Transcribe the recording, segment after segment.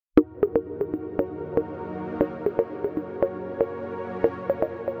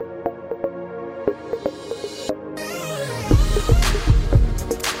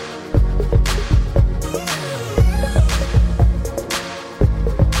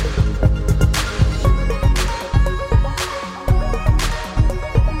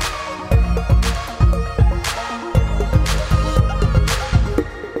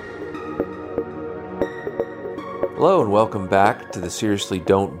Hello and welcome back to the Seriously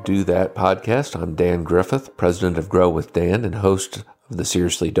Don't Do That podcast. I'm Dan Griffith, president of Grow with Dan and host of the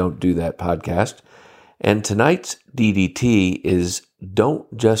Seriously Don't Do That podcast. And tonight's DDT is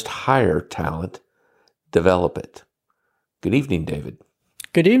don't just hire talent, develop it. Good evening, David.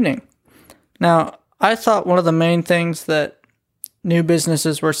 Good evening. Now, I thought one of the main things that new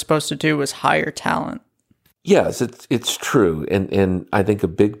businesses were supposed to do was hire talent. Yes, it's true. And I think a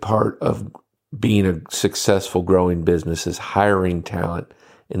big part of being a successful growing business is hiring talent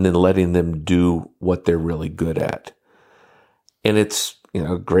and then letting them do what they're really good at. And it's,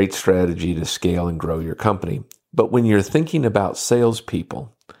 a great strategy to scale and grow your company. But when you're thinking about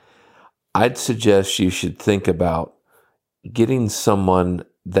salespeople, I'd suggest you should think about getting someone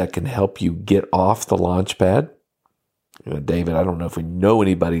that can help you get off the launch pad. David, I don't know if we know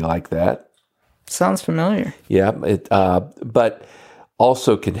anybody like that. Sounds familiar. Yeah, but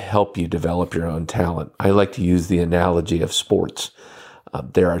also can help you develop your own talent. I like to use the analogy of sports.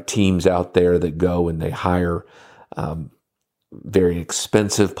 There are teams out there that go and they hire very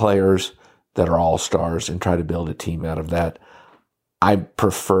expensive players that are all-stars and try to build a team out of that. I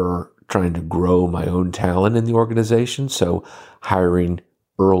prefer trying to grow my own talent in the organization, so hiring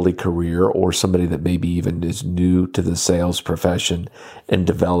early career or somebody that maybe even is new to the sales profession and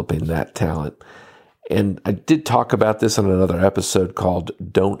developing that talent. And I did talk about this on another episode called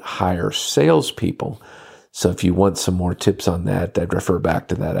Don't Hire Salespeople. So if you want some more tips on that, I'd refer back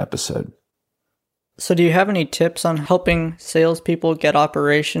to that episode. So do you have any tips on helping salespeople get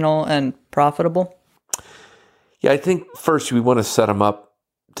operational and profitable? Yeah, I think first we want to set them up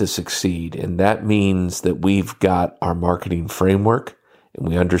to succeed. And that means that we've got our marketing framework and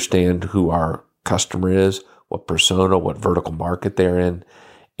we understand who our customer is, what persona, what vertical market they're in.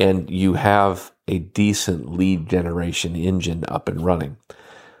 And you have a decent lead generation engine up and running.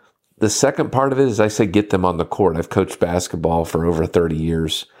 The second part of it is I say get them on the court. I've coached basketball for over 30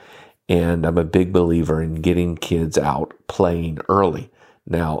 years, and I'm a big believer in getting kids out playing early.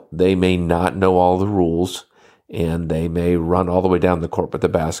 Now, they may not know all the rules, and they may run all the way down the court with the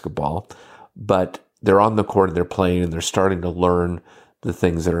basketball, but they're on the court and they're playing and they're starting to learn the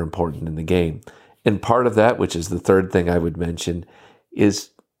things that are important in the game. And part of that, which is the third thing I would mention, is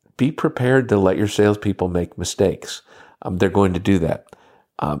be prepared to let your salespeople make mistakes. They're going to do that.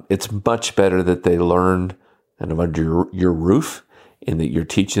 It's much better that they learn kind of under your roof and that you're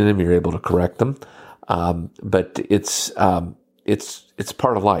teaching them, you're able to correct them. But it's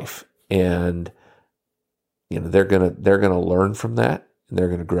part of life, and they're gonna learn from that, and they're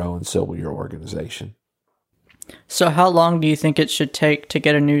gonna grow, and so will your organization. So how long do you think it should take to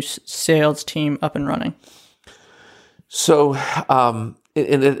get a new sales team up and running? So,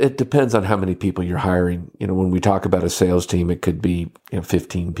 it depends on how many people you're hiring. When we talk about a sales team, it could be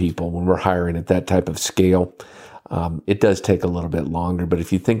 15 people. When we're hiring at that type of scale, it does take a little bit longer. But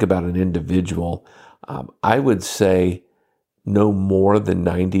if you think about an individual, I would say no more than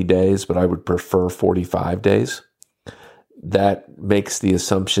 90 days, but I would prefer 45 days. That makes the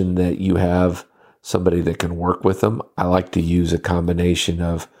assumption that you have somebody that can work with them. I like to use a combination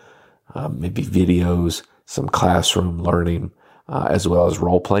of maybe videos, some classroom learning, as well as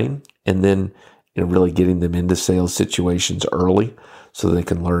role playing, and then really getting them into sales situations early so they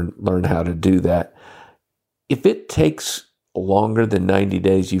can learn how to do that. If it takes longer than 90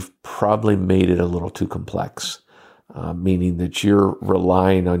 days, you've probably made it a little too complex, meaning that you're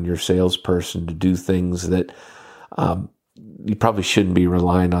relying on your salesperson to do things that you probably shouldn't be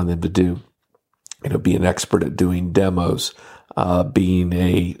relying on them to do. Be an expert at doing demos, being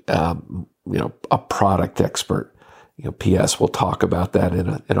a product expert. P.S. We'll talk about that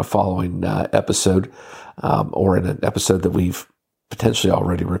in a following episode, or in an episode that we've potentially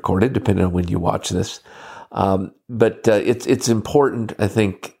already recorded, depending on when you watch this. But it's important, I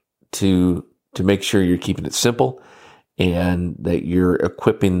think, to make sure you're keeping it simple and that you're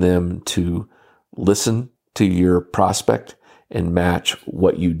equipping them to listen to your prospect and match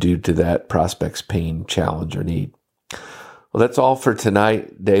what you do to that prospect's pain, challenge, or need. Well, that's all for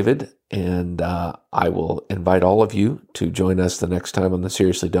tonight, David. And I will invite all of you to join us the next time on the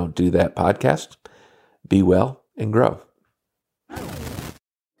Seriously Don't Do That podcast. Be well and grow.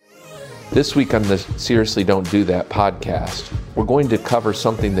 This week on the Seriously Don't Do That podcast, we're going to cover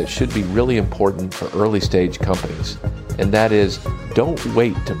something that should be really important for early stage companies, and that is don't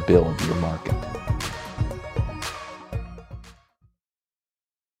wait to build your market.